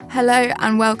Hello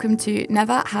and welcome to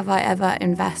Never Have I Ever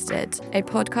Invested, a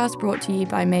podcast brought to you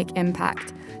by Make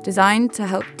Impact, designed to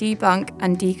help debunk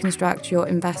and deconstruct your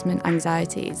investment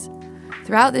anxieties.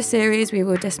 Throughout this series, we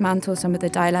will dismantle some of the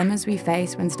dilemmas we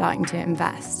face when starting to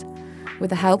invest. With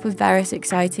the help of various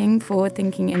exciting,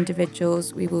 forward-thinking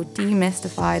individuals, we will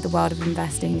demystify the world of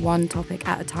investing one topic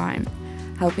at a time,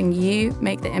 helping you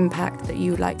make the impact that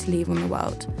you would like to leave on the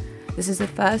world. This is the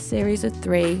first series of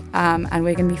 3, and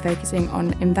we're going to be focusing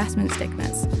on investment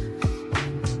stigmas.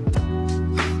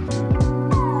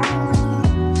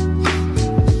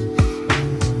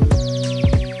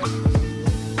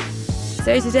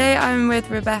 So today I'm with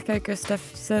Rebecca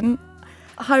Gustafsson.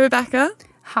 Hi, Rebecca.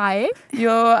 Hi.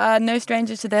 You're no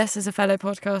stranger to this as a fellow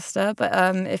podcaster, but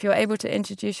if you're able to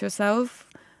introduce yourself.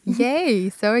 Yay,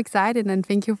 so excited and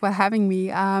thank you for having me.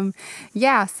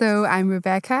 So I'm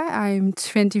Rebecca. I'm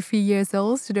 23 years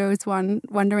old, to those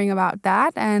wondering about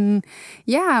that. And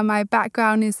my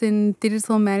background is in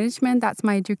digital management. That's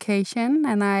my education.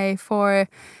 And I, for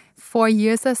 4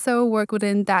 years or so, work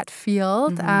within that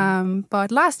field.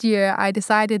 But last year, I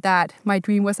decided that my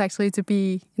dream was actually to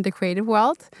be in the creative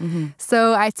world.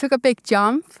 So I took a big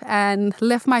jump and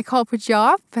left my corporate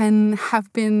job and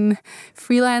have been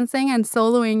freelancing and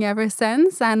soloing ever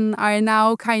since, and are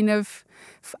now kind of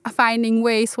finding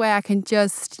ways where I can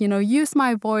just, use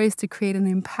my voice to create an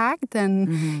impact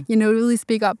and, really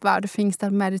speak up about the things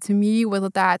that matter to me, whether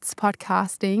that's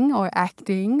podcasting or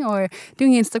acting or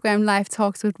doing Instagram live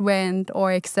talks with Wendt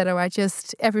or etc.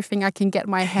 Just everything I can get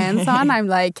my hands on.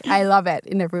 I love it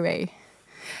in every way.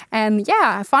 And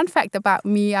a fun fact about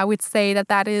me, I would say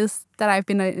that is that I've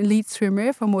been an elite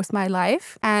swimmer for most of my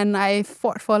life. And I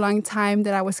thought for a long time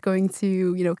that I was going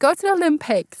to, go to the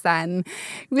Olympics and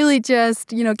really just,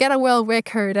 get a world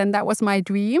record. And that was my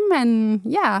dream. And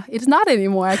it's not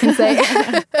anymore, I can say.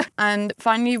 And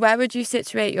finally, where would you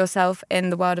situate yourself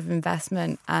in the world of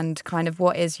investment, and kind of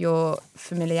what is your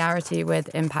familiarity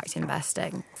with impact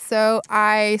investing? So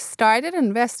I started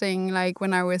investing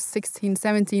when I was 16,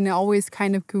 17. I always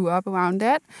kind of grew up around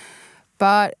it.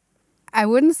 But I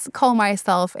wouldn't call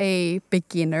myself a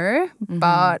beginner,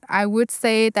 but I would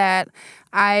say that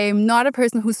I'm not a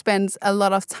person who spends a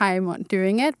lot of time on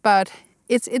doing it, but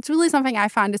it's really something I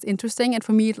find is interesting, and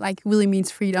for me, it really means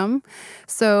freedom.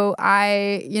 So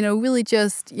I, really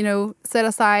just, set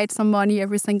aside some money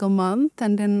every single month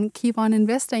and then keep on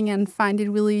investing and find it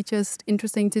really just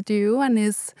interesting to do, and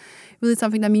is really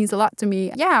something that means a lot to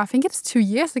me. I think it's 2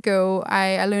 years ago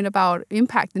I learned about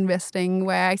impact investing,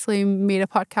 where I actually made a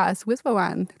podcast with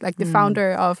Wendt, the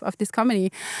founder of this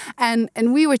company. And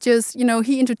we were just,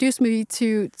 he introduced me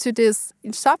to this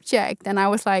subject, and I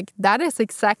was like, that is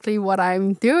exactly what I'm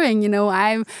doing.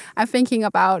 I'm thinking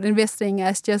about investing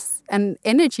as just an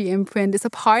energy imprint. It's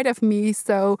a part of me.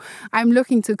 So I'm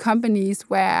looking to companies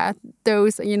where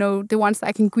those, the ones that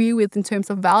I can agree with in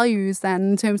terms of values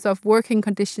and in terms of working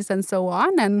conditions and so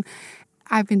on. And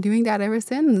I've been doing that ever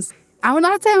since. I would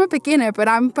not say I'm a beginner, but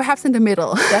I'm perhaps in the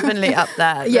middle. Definitely up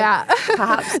there.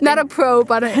 Perhaps not a pro,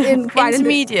 but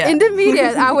intermediate.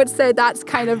 Intermediate, I would say that's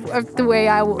kind of the way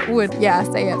I would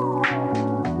say it.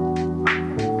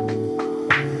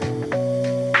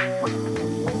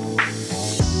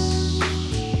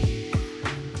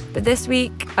 But this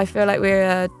week, I feel like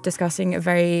we're discussing a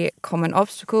very common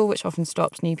obstacle which often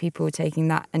stops new people taking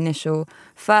that initial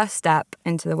first step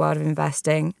into the world of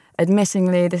investing.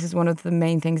 Admittingly, this is one of the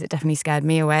main things that definitely scared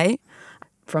me away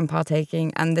from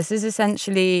partaking. And this is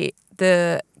essentially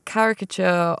the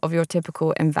caricature of your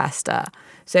typical investor.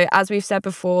 So as we've said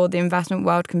before, the investment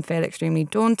world can feel extremely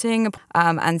daunting,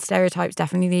 and stereotypes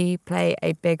definitely play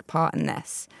a big part in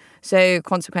this. So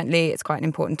consequently, it's quite an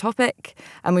important topic,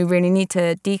 and we really need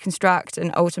to deconstruct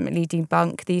and ultimately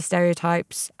debunk these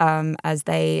stereotypes, as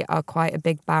they are quite a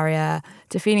big barrier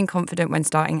to feeling confident when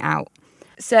starting out.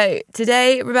 So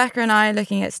today, Rebecca and I are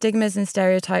looking at stigmas and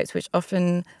stereotypes which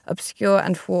often obscure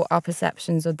and thwart our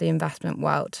perceptions of the investment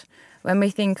world. When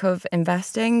we think of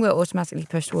investing, we're automatically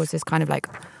pushed towards this kind of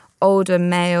older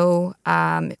male,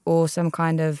 or some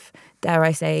kind of, dare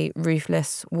I say,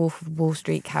 ruthless Wolf of Wall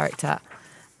Street character.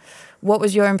 What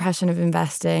was your impression of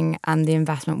investing and the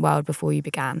investment world before you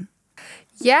began?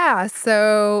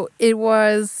 So it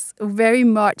was very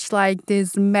much like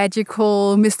this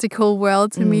magical, mystical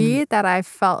world to me, that I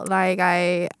felt like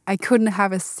I couldn't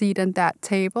have a seat at that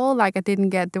table. I didn't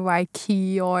get the right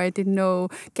key, or I didn't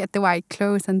get the right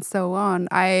clothes and so on.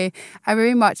 I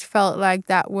very much felt like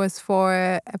that was for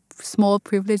a small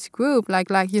privileged group. Like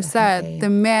you Definitely. said, the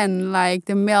men,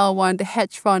 the male one, the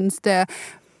hedge funds, the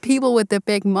people with the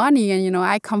big money. And,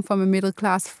 I come from a middle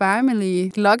class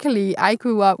family. Luckily, I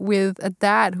grew up with a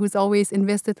dad who's always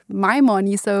invested my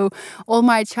money. So all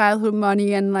my childhood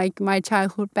money and like my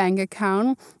childhood bank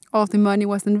account, all the money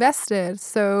was invested.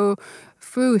 So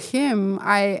through him,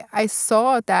 I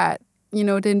saw that,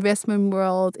 the investment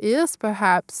world is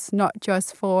perhaps not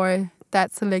just for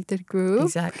that selected group,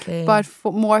 Exactly. but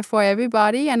more for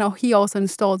everybody. And he also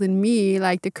installed in me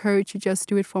like the courage to just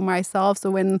do it for myself.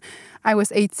 So when I was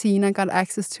 18, I got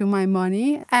access to my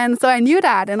money. And so I knew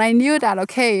that. And I knew that,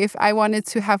 okay, if I wanted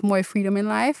to have more freedom in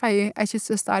life, I should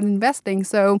just start investing.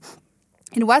 So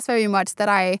it was very much that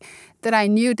I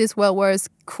knew this world was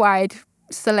quite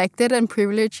selected and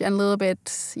privileged and a little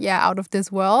bit, out of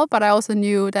this world. But I also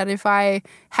knew that if I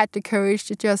had the courage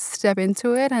to just step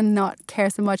into it and not care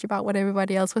so much about what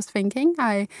everybody else was thinking,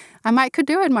 I might could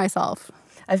do it myself.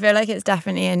 I feel like it's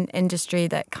definitely an industry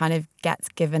that kind of gets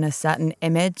given a certain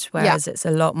image, whereas it's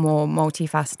a lot more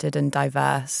multifaceted and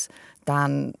diverse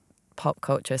than pop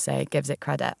culture, say, gives it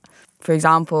credit. For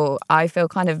example, I feel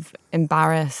kind of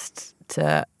embarrassed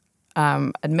to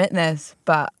admit this,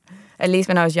 but at least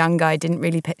when I was younger, I didn't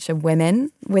really picture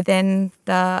women within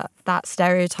that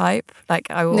stereotype. Like,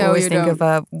 I would always think of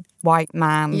a white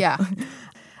man. Yeah.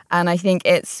 And I think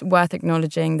it's worth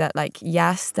acknowledging that, like,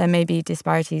 yes, there may be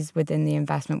disparities within the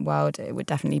investment world. It would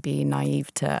definitely be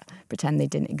naive to pretend they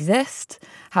didn't exist.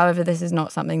 However, this is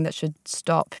not something that should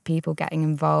stop people getting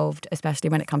involved, especially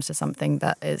when it comes to something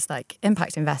that is like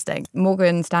impact investing.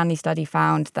 Morgan Stanley study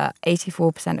found that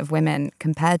 84% of women,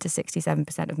 compared to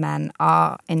 67% of men,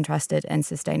 are interested in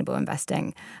sustainable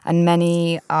investing. And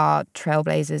many are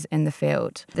trailblazers in the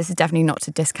field. This is definitely not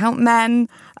to discount men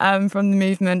from the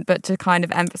movement, but to kind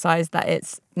of emphasize that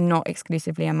it's not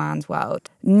exclusively a man's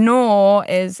world, nor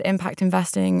is impact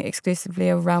investing exclusively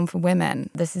a realm for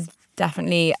women. This is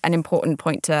definitely an important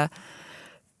point to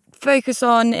focus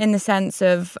on in the sense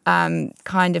of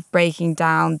kind of breaking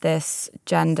down this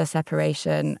gender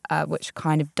separation, which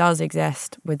kind of does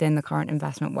exist within the current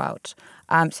investment world.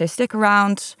 So stick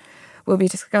around. We'll be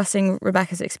discussing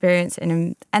Rebecca's experience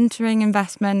in entering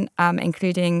investment,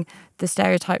 including the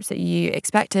stereotypes that you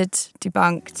expected,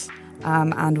 debunked,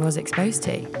 and was exposed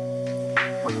to.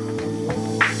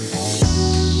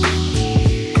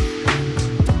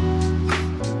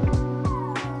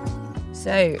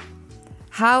 So,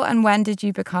 how and when did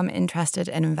you become interested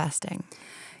in investing?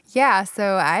 Yeah,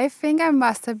 so I think I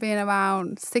must have been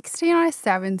around 16 or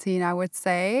 17, I would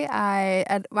say.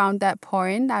 Around that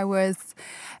point, I was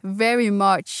very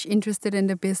much interested in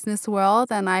the business world,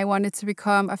 and I wanted to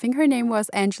become, I think her name was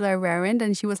Angela Rarind,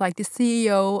 and she was like the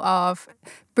CEO of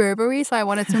Burberry. So I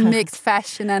wanted to mix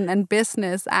fashion and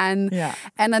business. And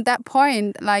at that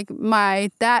point, like, my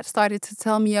dad started to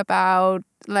tell me about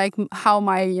like how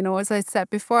my, as I said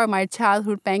before, my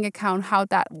childhood bank account, how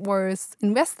that was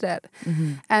invested.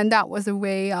 Mm-hmm. And that was a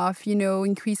way of,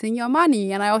 increasing your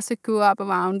money. And I also grew up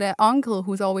around an uncle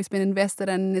who's always been invested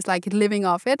and is like living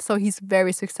off it. So he's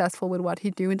very successful with what he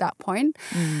do at that point.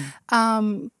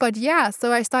 Mm. But yeah,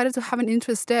 so I started to have an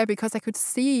interest there because I could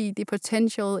see the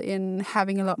potential in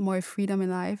having a lot more freedom in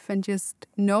life and just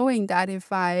knowing that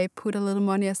if I put a little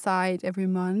money aside every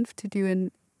month to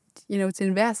do to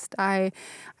invest, I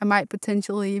might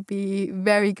potentially be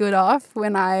very good off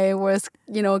when I was,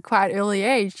 quite early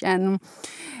age. And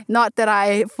not that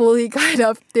I fully kind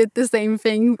of did the same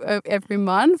thing every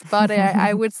month, but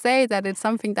I would say that it's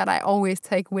something that I always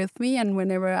take with me. And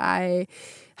whenever I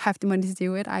have the money to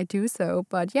do it, I do so.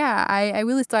 But yeah, I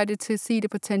really started to see the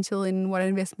potential in what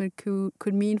investment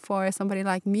could mean for somebody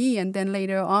like me. And then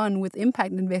later on with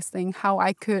impact investing, how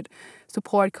I could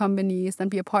support companies and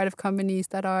be a part of companies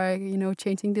that are,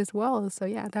 changing this world. So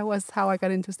yeah, that was how I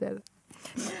got interested.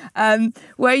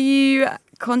 Were you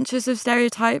conscious of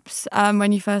stereotypes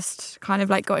when you first kind of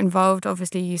like got involved?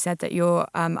 Obviously, you said that your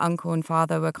uncle and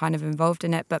father were kind of involved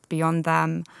in it, but beyond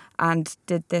them, and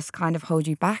did this kind of hold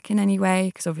you back in any way?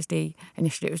 Because obviously,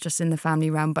 initially it was just in the family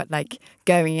realm, but like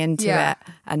going into it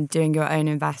and doing your own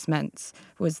investments,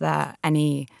 was there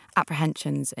any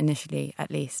apprehensions initially,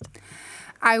 at least?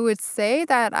 I would say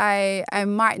that I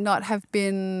might not have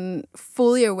been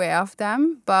fully aware of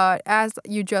them, but as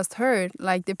you just heard,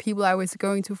 like the people I was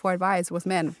going to for advice was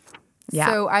men. Yeah.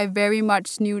 So I very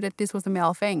much knew that this was a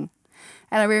male thing.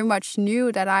 And I very much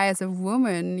knew that I, as a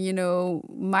woman,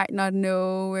 might not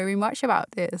know very much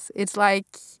about this. It's like,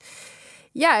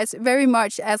 yeah, it's very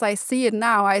much as I see it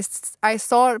now. I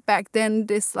saw it back then,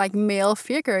 this like male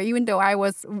figure, even though I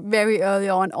was very early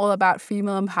on all about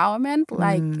female empowerment.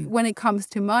 Like when it comes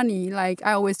to money, like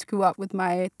I always grew up with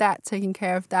my dad taking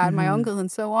care of that, my uncles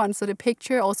and so on. So the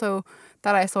picture also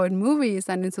that I saw in movies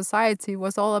and in society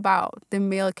was all about the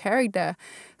male character.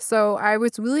 So I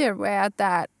was really aware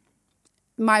that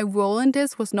my role in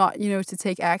this was not, to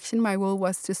take action. My role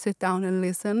was to sit down and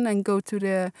listen and go to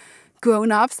the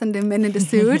grown-ups and the men in the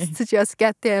suits to just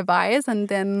get their advice and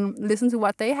then listen to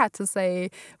what they had to say,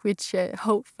 which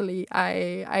hopefully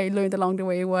I learned along the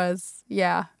way was,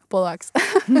 bullocks.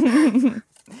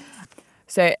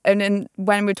 So, and then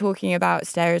when we're talking about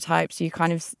stereotypes,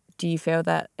 do you feel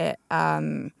that it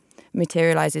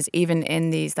materializes even in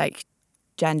these like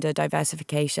gender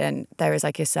diversification? There is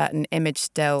like a certain image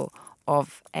still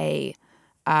of a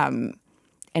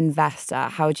investor.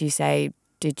 How would you say,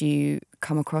 did you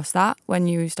come across that when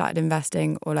you started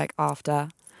investing or like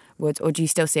afterwards, or do you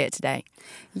still see it today?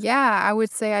 Yeah, I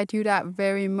would say I do that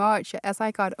very much. As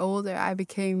I got older, I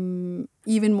became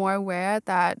even more aware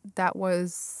that that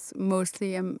was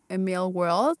mostly a male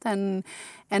world. And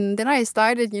then I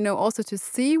started, also to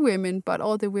see women, but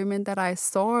all the women that I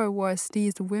saw was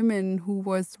these women who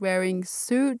was wearing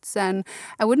suits. And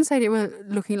I wouldn't say they were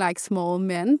looking like small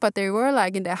men, but they were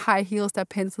like in their high heels, their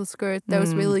pencil skirt,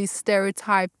 those really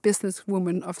stereotyped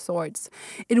businesswoman of sorts.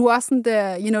 It wasn't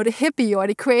the, the hippie or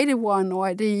the creative one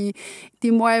or the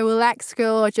more relaxed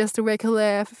girl or just a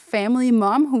regular family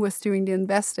mom who was doing the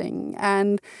investing.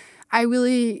 And I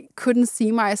really couldn't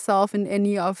see myself in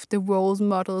any of the role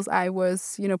models I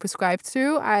was, prescribed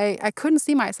to. I couldn't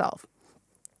see myself.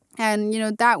 And,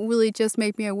 that really just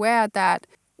made me aware that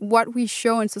what we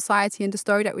show in society and the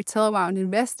story that we tell around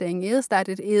investing is that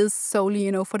it is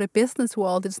solely, for the business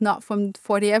world. It's not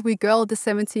for the every girl, the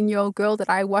 17-year-old girl that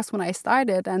I was when I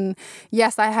started. And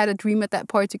yes, I had a dream at that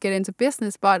point to get into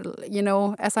business. But,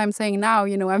 as I'm saying now,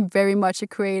 I'm very much a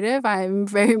creative. I'm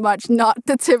very much not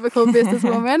the typical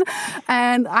businesswoman.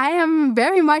 And I am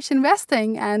very much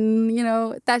investing. And,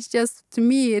 that's just, to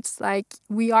me, it's like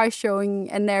we are showing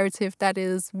a narrative that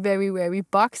is very, very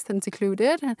boxed and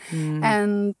secluded.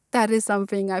 And that is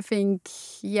something I think,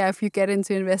 if you get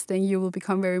into investing, you will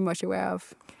become very much aware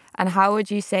of. And how would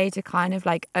you say to kind of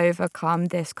like overcome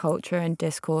this culture and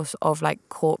discourse of like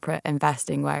corporate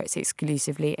investing where it's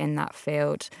exclusively in that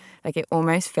field? Like it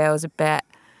almost feels a bit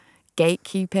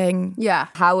gatekeeping. Yeah.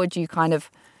 How would you kind of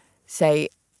say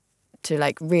to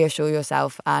like reassure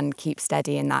yourself and keep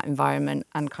steady in that environment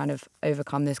and kind of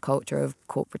overcome this culture of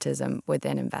corporatism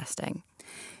within investing?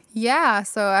 Yeah,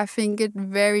 so I think it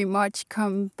very much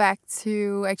come back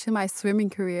to actually my swimming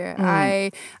career.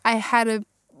 I had a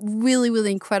really,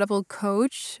 really incredible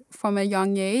coach from a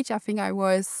young age. I think I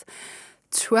was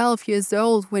 12 years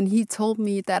old when he told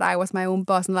me that I was my own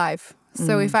boss in life.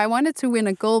 So if I wanted to win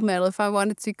a gold medal, if I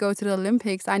wanted to go to the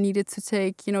Olympics, I needed to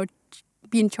take,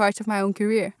 be in charge of my own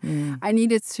career. I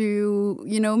needed to,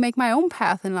 make my own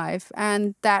path in life.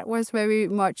 And that was very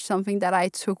much something that I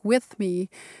took with me.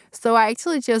 So I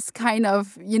actually just kind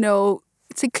of,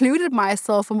 secluded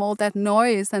myself from all that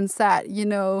noise and said,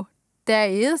 there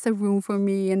is a room for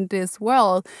me in this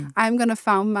world. I'm going to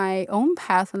find my own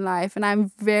path in life. And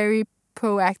I'm very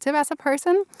proactive as a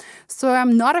person. So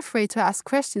I'm not afraid to ask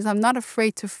questions. I'm not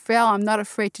afraid to fail. I'm not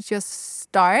afraid to just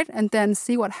start and then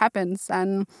see what happens.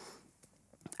 And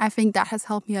I think that has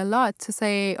helped me a lot to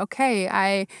say, okay,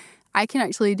 I can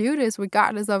actually do this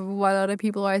regardless of what other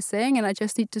people are saying, and I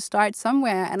just need to start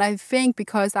somewhere. And I think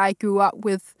because I grew up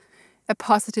with a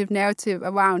positive narrative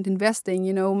around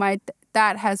investing, my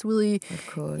dad has really,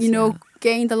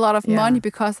 gained a lot of money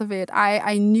because of it.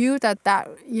 I knew that,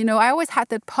 I always had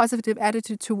that positive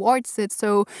attitude towards it.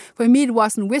 So for me, it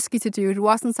wasn't risky to do. It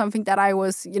wasn't something that I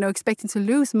was, expecting to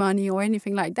lose money or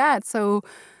anything like that. So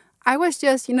I was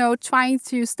just, trying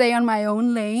to stay on my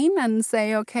own lane and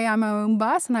say, okay, I'm my own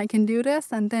boss and I can do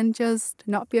this, and then just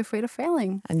not be afraid of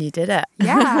failing. And you did it.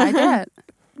 Yeah, I did.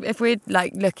 If we're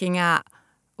like looking at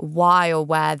why or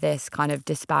where this kind of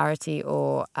disparity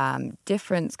or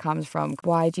difference comes from,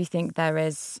 why do you think there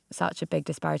is such a big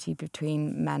disparity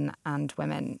between men and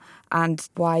women? And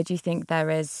why do you think there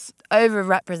is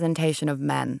over-representation of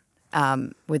men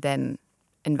within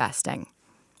investing?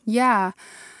 Yeah.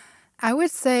 I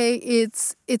would say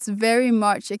it's very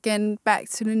much, again, back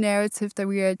to the narrative that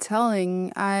we are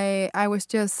telling. I was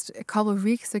just a couple of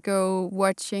weeks ago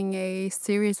watching a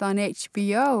series on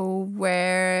HBO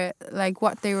where like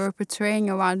what they were portraying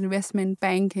around investment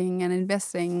banking and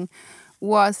investing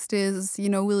was this,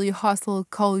 really hustle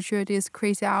culture, this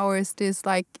crazy hours, this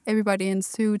like everybody in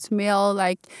suits, male,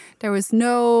 like there was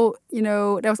no,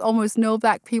 there was almost no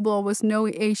black people, almost no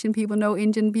Asian people, no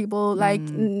Indian people, like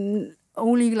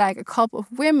only like a couple of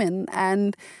women.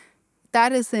 And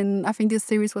that is I think this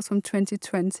series was from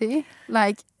 2020.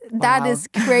 Like, that Wow. is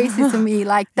crazy to me.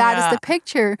 Like, that is Yeah. the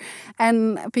picture.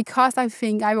 And because I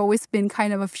think I've always been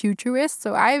kind of a futurist,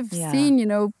 so I've Yeah.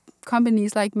 seen,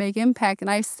 companies like make impact, and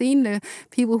I've seen the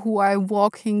people who are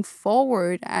walking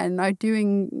forward and are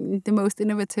doing the most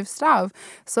innovative stuff.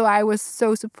 So I was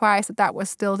so surprised that was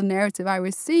still the narrative I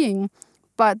was seeing.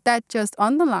 But that just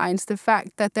underlines the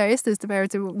fact that there is this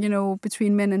disparity,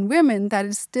 between men and women, that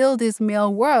is still this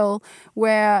male world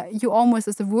where you almost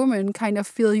as a woman kind of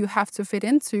feel you have to fit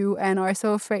into and are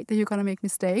so afraid that you're going to make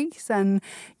mistakes. And,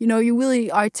 you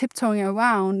really are tiptoeing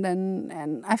around.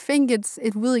 And I think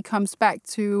it really comes back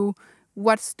to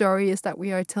what story is that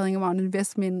we are telling about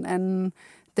investment. And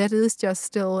that is just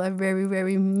still a very,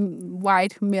 very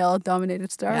white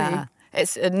male-dominated story. Yeah.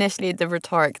 It's initially the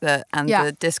rhetoric and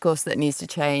the discourse that needs to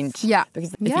change. Yeah.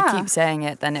 Because if you keep saying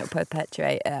it, then it'll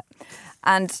perpetuate it.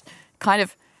 And kind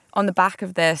of on the back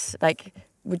of this, like,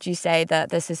 would you say that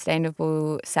the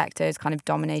sustainable sector is kind of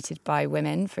dominated by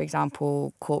women? For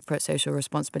example, corporate social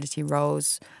responsibility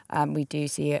roles. We do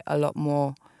see a lot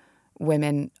more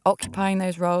women occupying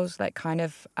those roles. Like, kind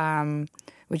of,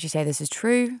 would you say this is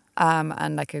true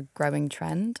and like a growing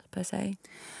trend per se?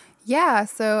 Yeah,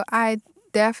 so I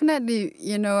definitely,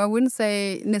 I wouldn't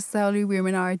say necessarily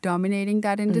women are dominating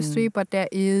that industry, but there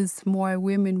is more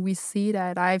women. We see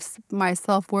that. I've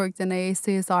myself worked in a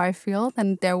CSR field,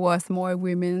 and there was more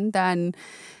women than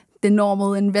the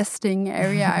normal investing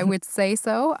area, I would say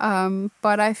so.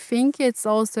 But I think it's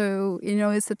also,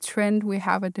 it's a trend we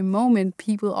have at the moment.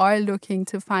 People are looking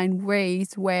to find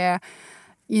ways where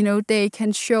they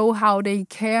can show how they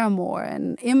care more.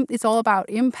 And it's all about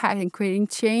impact and creating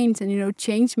change. And,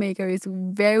 change maker is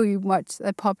very much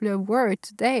a popular word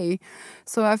today.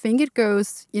 So I think it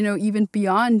goes, even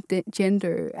beyond the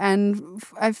gender. And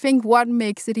I think what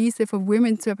makes it easier for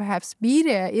women to perhaps be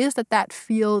there is that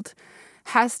field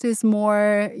has this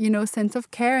more, sense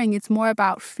of caring. It's more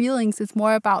about feelings. It's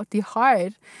more about the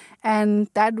heart. And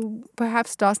that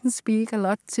perhaps doesn't speak a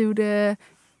lot to the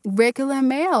regular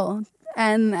male.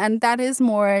 And that is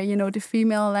more, the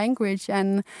female language.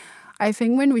 And I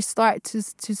think when we start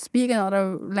to speak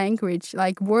another language,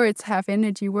 like words have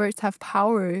energy, words have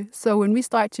power. So when we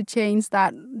start to change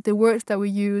that, the words that we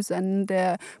use and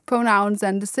the pronouns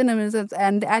and the synonyms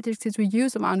and the adjectives we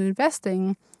use around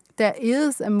investing, there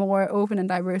is a more open and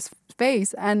diverse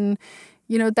space. And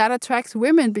that attracts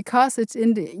women because it's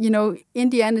in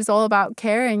the end, it's all about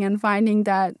caring and finding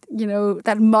that,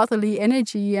 that motherly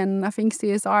energy. And I think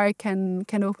CSR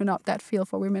can open up that field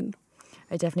for women.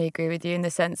 I definitely agree with you in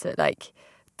the sense that, like,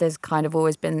 there's kind of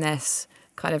always been this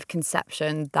kind of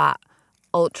conception that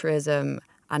altruism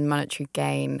and monetary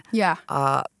gain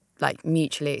are like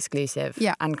mutually exclusive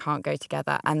and can't go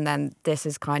together. And then this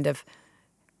is kind of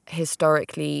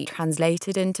historically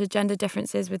translated into gender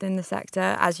differences within the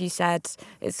sector. As you said,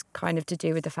 it's kind of to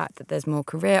do with the fact that there's more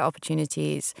career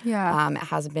opportunities. It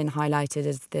has been highlighted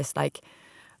as this like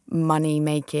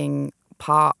money-making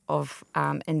part of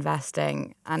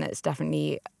investing, and it's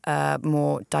definitely a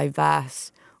more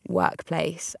diverse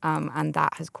workplace, and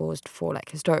that has caused for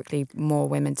like historically more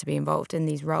women to be involved in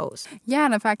these roles. Yeah,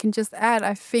 and if I can just add,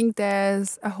 I think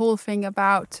there's a whole thing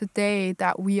about today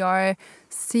that we are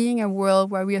seeing a world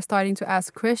where we are starting to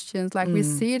ask questions, like we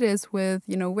see this with,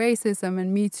 racism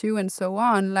and Me Too and so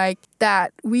on, like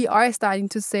that we are starting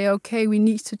to say, okay, we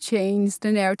need to change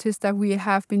the narratives that we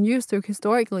have been used to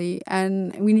historically,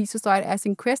 and we need to start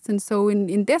asking questions. So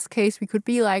in this case, we could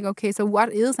be like, okay, so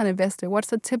what is an investor?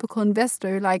 What's a typical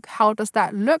investor? Like, how does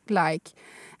that look like?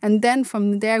 And then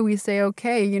from there, we say,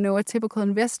 okay, a typical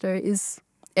investor is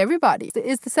everybody.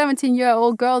 It's the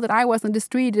 17-year-old girl that I was on the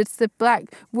street. It's the black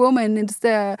woman. It's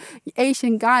the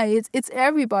Asian guy. It's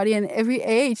everybody and every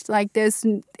age. Like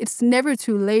it's never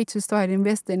too late to start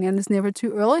investing, and it's never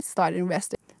too early to start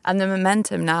investing. And the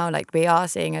momentum now, like we are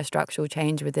seeing a structural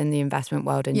change within the investment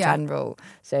world in general.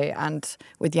 So, and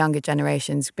with younger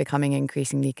generations becoming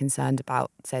increasingly concerned about,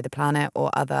 say, the planet or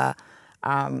other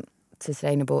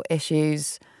sustainable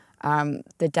issues, the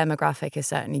demographic is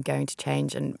certainly going to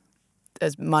change. And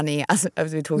as money, as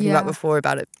we were talking about before,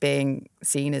 about it being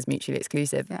seen as mutually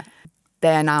exclusive,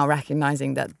 they're now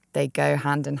recognizing that they go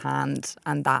hand in hand,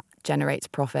 and that generates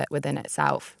profit within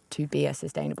itself to be a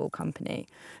sustainable company.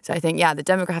 So I think, the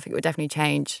demographic would definitely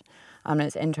change.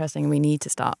 It's interesting. We need to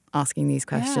start asking these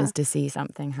questions to see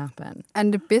something happen.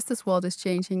 And the business world is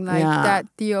changing. Like that,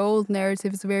 the old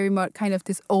narrative is very much kind of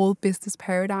this old business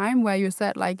paradigm where you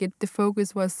said like the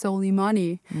focus was solely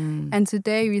money. And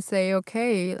today we say,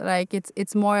 okay, like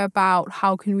it's more about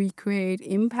how can we create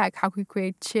impact, how can we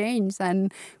create change,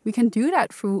 and we can do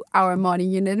that through our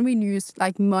money. And then we use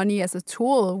like money as a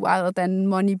tool rather than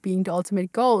money being the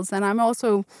ultimate goals. And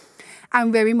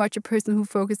I'm very much a person who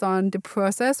focuses on the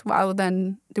process rather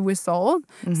than the result.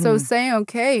 So saying,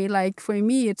 okay, like for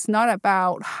me, it's not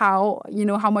about how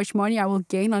much money I will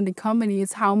gain on the company.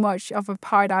 It's how much of a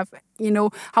part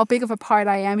how big of a part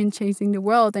I am in changing the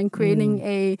world and creating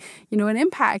an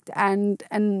impact. And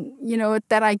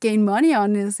that I gain money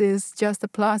on is just a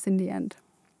plus in the end.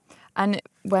 And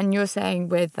when you're saying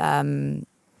with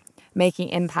making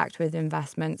impact with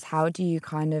investments, how do you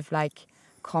kind of like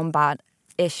combat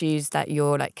issues that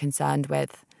you're like concerned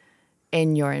with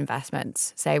in your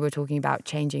investments? Say we're talking about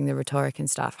changing the rhetoric and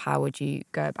stuff. How would you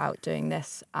go about doing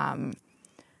this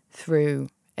through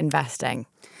investing?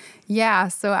 Yeah,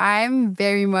 so I'm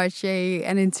very much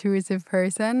an intuitive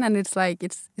person, and it's like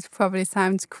it probably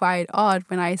sounds quite odd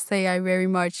when I say I very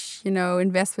much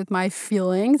invest with my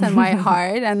feelings and my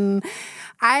heart, and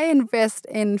I invest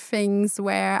in things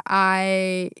where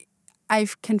I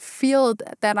can feel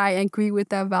that I agree with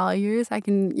their values. I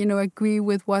can, agree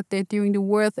with what they're doing, the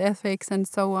worth ethics and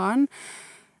so on.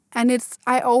 And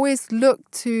I always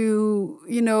look to,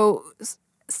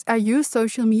 I use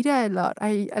social media a lot.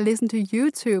 I listen to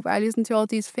YouTube. I listen to all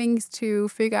these things to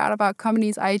figure out about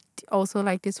companies. I also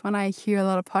like this when I hear a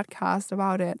lot of podcasts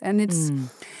about it. And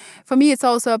for me, it's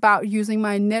also about using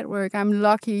my network. I'm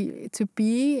lucky to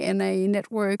be in a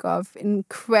network of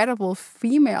incredible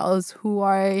females who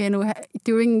are,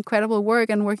 doing incredible work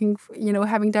and working,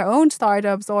 having their own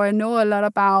startups, or I know a lot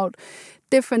about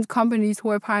different companies who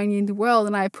are pioneering the world,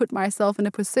 and I put myself in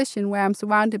a position where I'm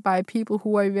surrounded by people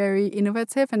who are very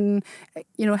innovative and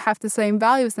have the same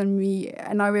values than me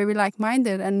and are very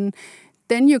like-minded. And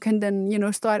then you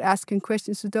can start asking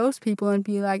questions to those people and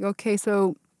be like, okay,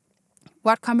 so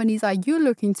what companies are you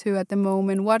looking to at the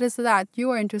moment? What is that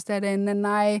you are interested in? And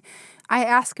I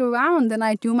ask around and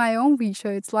I do my own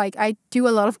research. Like I do a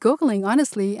lot of Googling,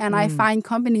 honestly, and I find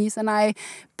companies and I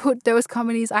put those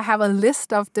companies, I have a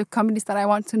list of the companies that I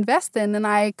want to invest in, and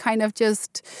I kind of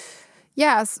just,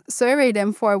 survey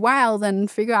them for a while, then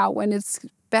figure out when it's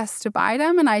best to buy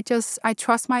them. And I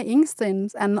trust my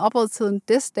instincts, and up until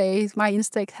this day my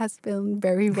instinct has been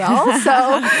very well. So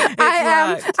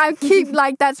I keep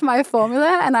like, that's my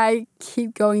formula, and I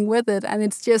keep going with it. And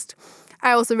it's just,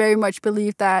 I also very much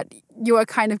believe that you are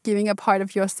kind of giving a part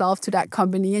of yourself to that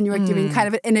company, and you are giving kind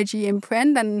of an energy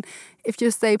imprint. And if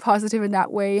you stay positive in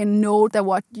that way and know that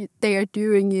what they are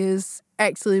doing is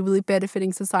actually really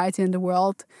benefiting society and the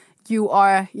world, you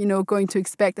are, going to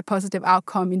expect a positive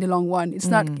outcome in the long run. It's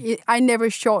not, I never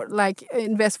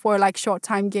invest for short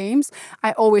time games.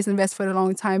 I always invest for the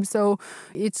long time. So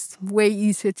it's way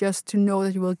easier just to know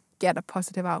that you will get a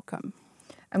positive outcome.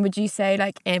 And would you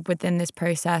say within this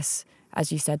process,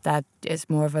 as you said, that it's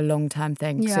more of a long-term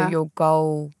thing? Yeah. So your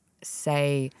goal,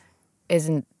 say,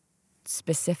 isn't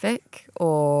specific,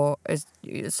 or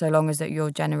so long as that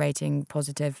you're generating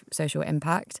positive social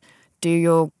impact, do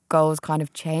your goals kind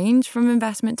of change from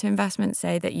investment to investment?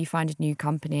 Say that you find a new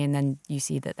company and then you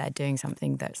see that they're doing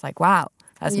something that's like, wow,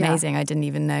 that's amazing. I didn't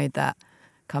even know that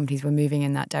companies were moving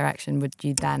in that direction. Would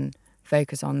you then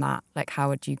focus on that? Like, how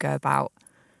would you go about?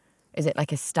 Is it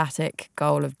like a static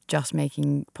goal of just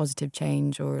making positive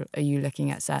change, or are you looking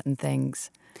at certain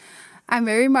things? I'm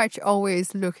very much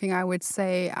always looking, I would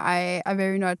say. I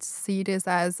very much see this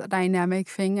as a dynamic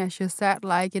thing, as you said.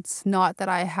 Like, it's not that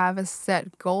I have a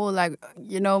set goal. Like,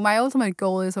 my ultimate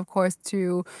goal is, of course,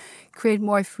 to create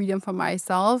more freedom for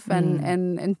myself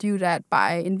and do that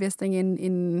by investing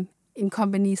in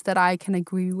companies that I can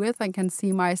agree with and can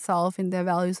see myself in their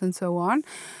values and so on.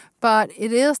 But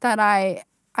it is that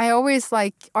I always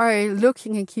are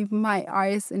looking and keeping my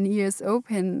eyes and ears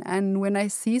open. And when I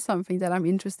see something that I'm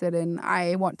interested in,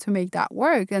 I want to make that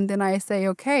work. And then I say,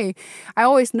 okay, I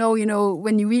always know,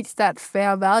 when you reach that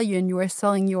fair value and you are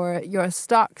selling your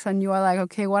stocks and you are like,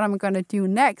 okay, what am I going to do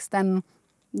next? And,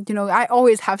 I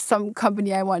always have some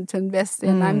company I want to invest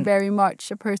in. I'm very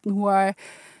much a person who are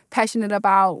passionate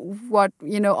about what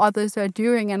others are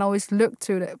doing, and always look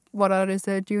to what others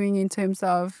are doing in terms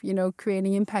of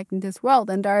creating impact in this world.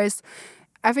 And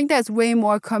I think there's way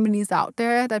more companies out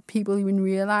there that people even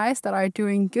realize that are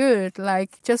doing good.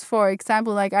 Like, just for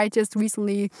example, I just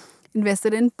recently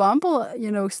invested in Bumble,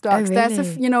 stocks. Oh,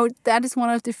 That's really? that is one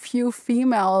of the few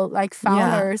female like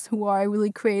founders who are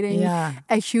really creating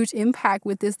a huge impact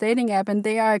with this dating app, and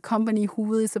they are a company who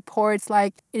really supports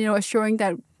like assuring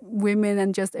that women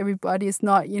and just everybody is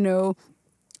not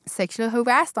sexually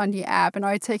harassed on the app, and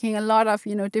are taking a lot of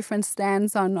different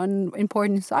stands on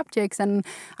important subjects. And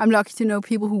I'm lucky to know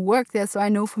people who work there, so I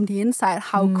know from the inside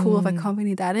how cool of a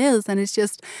company that is. And it's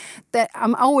just that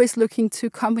I'm always looking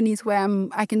to companies where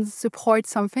I can support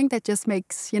something that just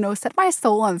makes set my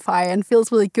soul on fire and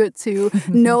feels really good to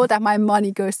know that my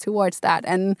money goes towards that.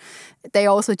 And they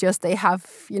also they have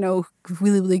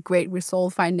really, really great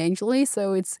result financially,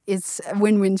 so it's a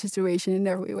win-win situation in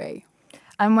every way.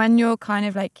 And when you're kind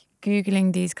of like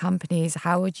Googling these companies,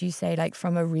 how would you say, like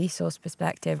from a resource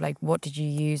perspective, like what did you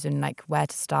use and like where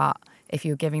to start if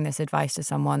you're giving this advice to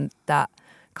someone that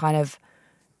kind of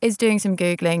is doing some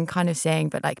Googling, kind of saying,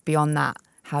 but like beyond that,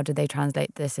 how do they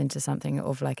translate this into something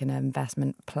of like an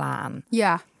investment plan?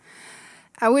 Yeah.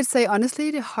 I would say, honestly,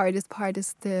 the hardest part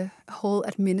is the whole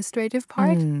administrative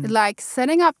part. Like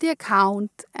setting up the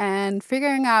account and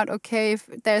figuring out, okay, if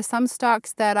there's some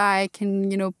stocks that I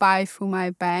can, buy through my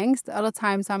banks. The other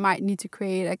times I might need to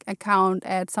create an account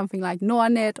at something like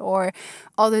Nordnet or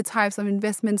other types of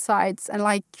investment sites. And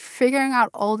like figuring out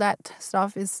all that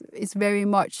stuff is very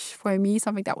much, for me,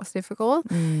 something that was difficult.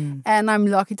 And I'm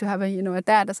lucky to have a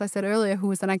dad, as I said earlier,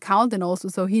 who is an accountant also.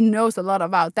 So he knows a lot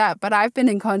about that. But I've been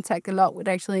in contact a lot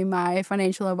with actually my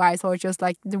financial advisor, or just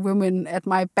like the woman at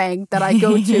my bank that I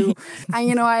go to.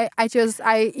 And,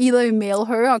 I either mail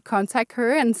her or contact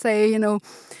her and say,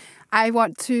 I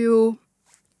want to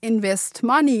invest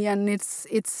money, and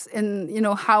it's in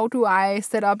how do I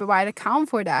set up a right account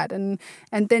for that, and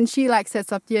then she like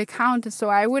sets up the account. And so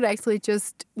I would actually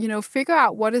just figure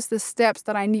out what is the steps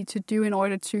that I need to do in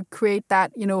order to create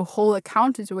that whole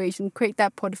account situation, create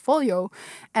that portfolio,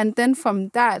 and then from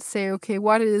that say, okay,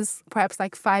 what is perhaps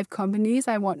like 5 companies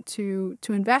I want to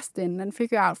invest in, and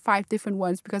figure out 5 different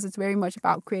ones, because it's very much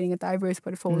about creating a diverse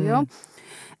portfolio.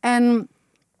 And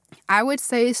I would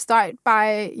say start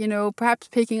by, perhaps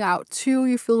picking out 2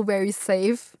 you feel very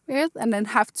safe with, and then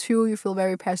have 2 you feel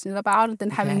very passionate about, and then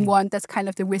having one that's kind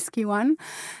of the risky one,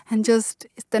 and just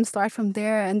then start from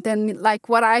there. And then like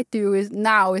what I do is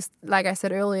like I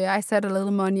said earlier, I set a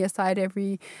little money aside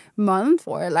every month,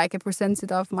 or like a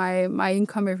percentage of my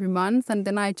income every month. And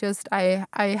then I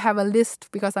have a list,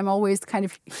 because I'm always kind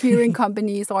of hearing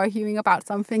companies or hearing about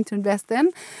something to invest in.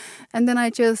 And then I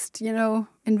just,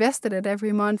 invested it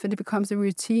every month, and it becomes a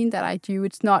routine that I do.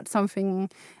 It's not something,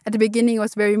 at the beginning it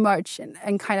was very much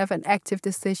and kind of an active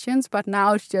decisions, but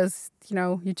now it's just,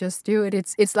 you just do it.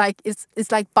 It's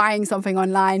like buying something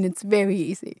online. It's very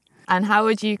easy. And how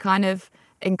would you kind of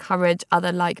encourage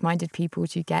other like-minded people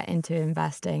to get into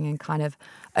investing and kind of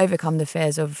overcome the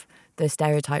fears of the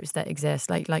stereotypes that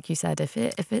exist? Like you said, if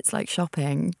it's like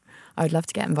shopping, I would love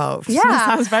to get involved. Yeah. That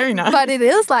sounds very nice. But it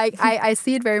is like, I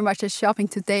see it very much as shopping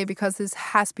today, because this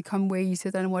has become way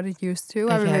easier than what it used to.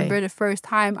 I remember the first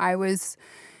time I was,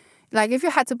 like, if you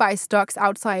had to buy stocks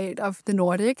outside of the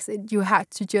Nordics, you had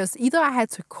to just, either I had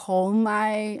to call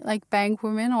my like bank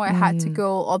woman, or I had to go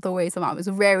all the way somehow. It was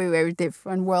a very, very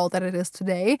different world that it is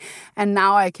today. And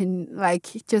now I can like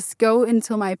just go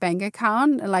into my bank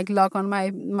account and like log on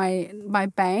my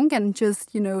bank and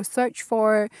just, search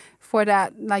for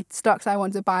that like stocks I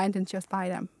want to buy, and then just buy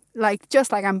them.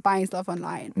 Just like I'm buying stuff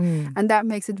online. And that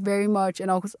makes it very much,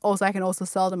 and also I can also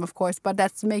sell them, of course, but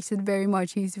that makes it very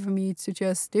much easy for me to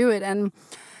just do it. And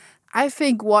I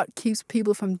think what keeps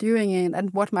people from doing it,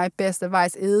 and what my best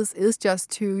advice is just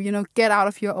to, get out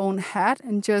of your own head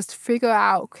and just figure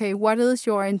out, okay, what is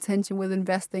your intention with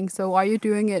investing? So are you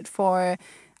doing it for,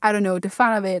 I don't know, the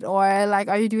fun of it, or like,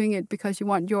 are you doing it because you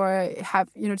want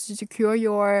to secure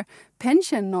your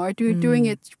pension, or doing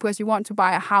it because you want to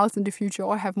buy a house in the future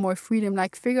or have more freedom?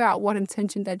 Like, figure out what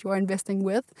intention that you're investing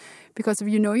with, because if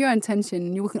you know your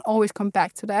intention, you can always come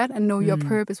back to that and know your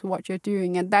purpose for what you're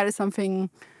doing. And that is something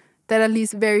that at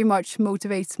least very much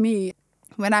motivates me.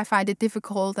 When I find it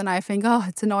difficult and I think, oh,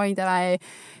 it's annoying that I,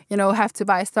 have to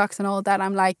buy stocks and all that,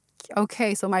 I'm like,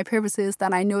 okay, so my purpose is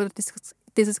that I know that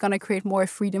this is going to create more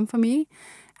freedom for me,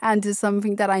 and this is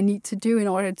something that I need to do in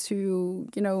order to,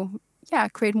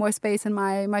 create more space in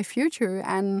my future.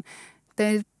 And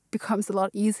then it becomes a lot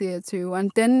easier to,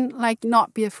 and then like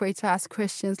not be afraid to ask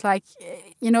questions. Like,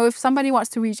 if somebody wants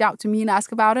to reach out to me and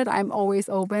ask about it, I'm always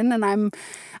open, and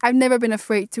I've never been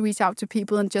afraid to reach out to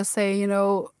people and just say,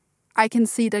 I can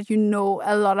see that you know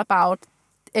a lot about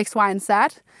X, Y, and Z.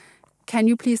 can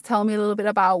you please tell me a little bit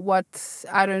about what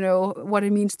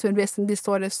it means to invest in this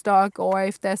sort of stock, or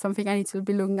if there's something I need to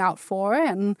be looking out for?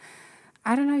 And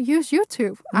I don't know, use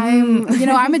YouTube.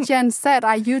 I'm a Gen Z.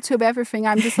 I YouTube everything.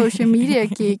 I'm the social media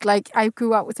geek. Like, I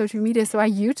grew up with social media, so I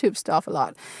YouTube stuff a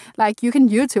lot. Like, you can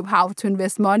YouTube how to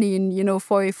invest money in,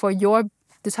 for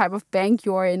the type of bank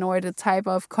you're in or the type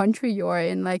of country you're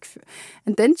in, like,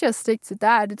 and then just stick to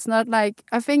that. It's not like,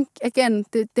 I think, again,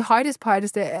 the hardest part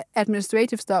is the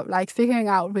administrative stuff, like figuring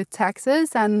out with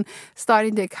taxes and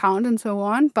starting the account and so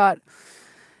on. But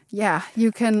yeah,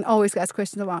 you can always ask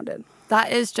questions around it.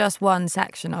 That is just one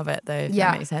section of it, though, if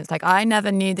that makes sense. Like, I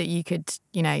never knew that you could,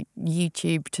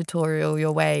 YouTube tutorial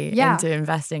your way into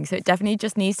investing. So it definitely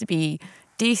just needs to be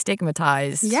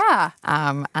destigmatized. Yeah.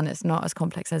 And it's not as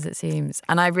complex as it seems.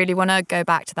 And I really want to go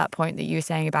back to that point that you were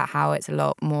saying about how it's a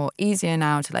lot more easier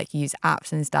now to like use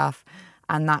apps and stuff.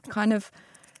 And that kind of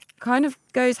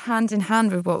goes hand in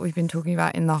hand with what we've been talking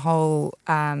about in the whole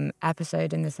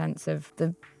episode, in the sense of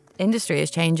the industry is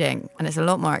changing and it's a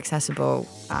lot more accessible.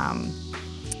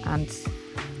 And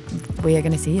we are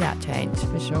going to see that change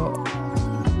for sure.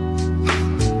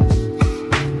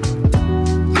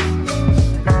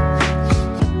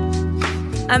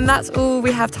 And that's all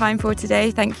we have time for today.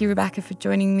 Thank you, Rebecca, for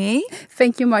joining me.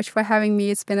 Thank you much for having me.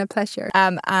 It's been a pleasure.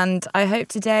 And I hope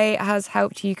today has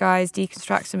helped you guys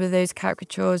deconstruct some of those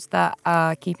caricatures that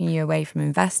are keeping you away from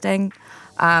investing.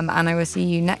 And I will see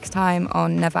you next time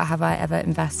on Never Have I Ever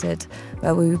Invested,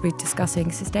 where we will be discussing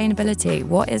sustainability.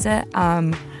 What is it?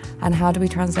 And how do we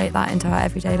translate that into our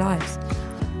everyday lives?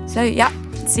 So, yeah,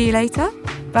 see you later.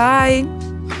 Bye.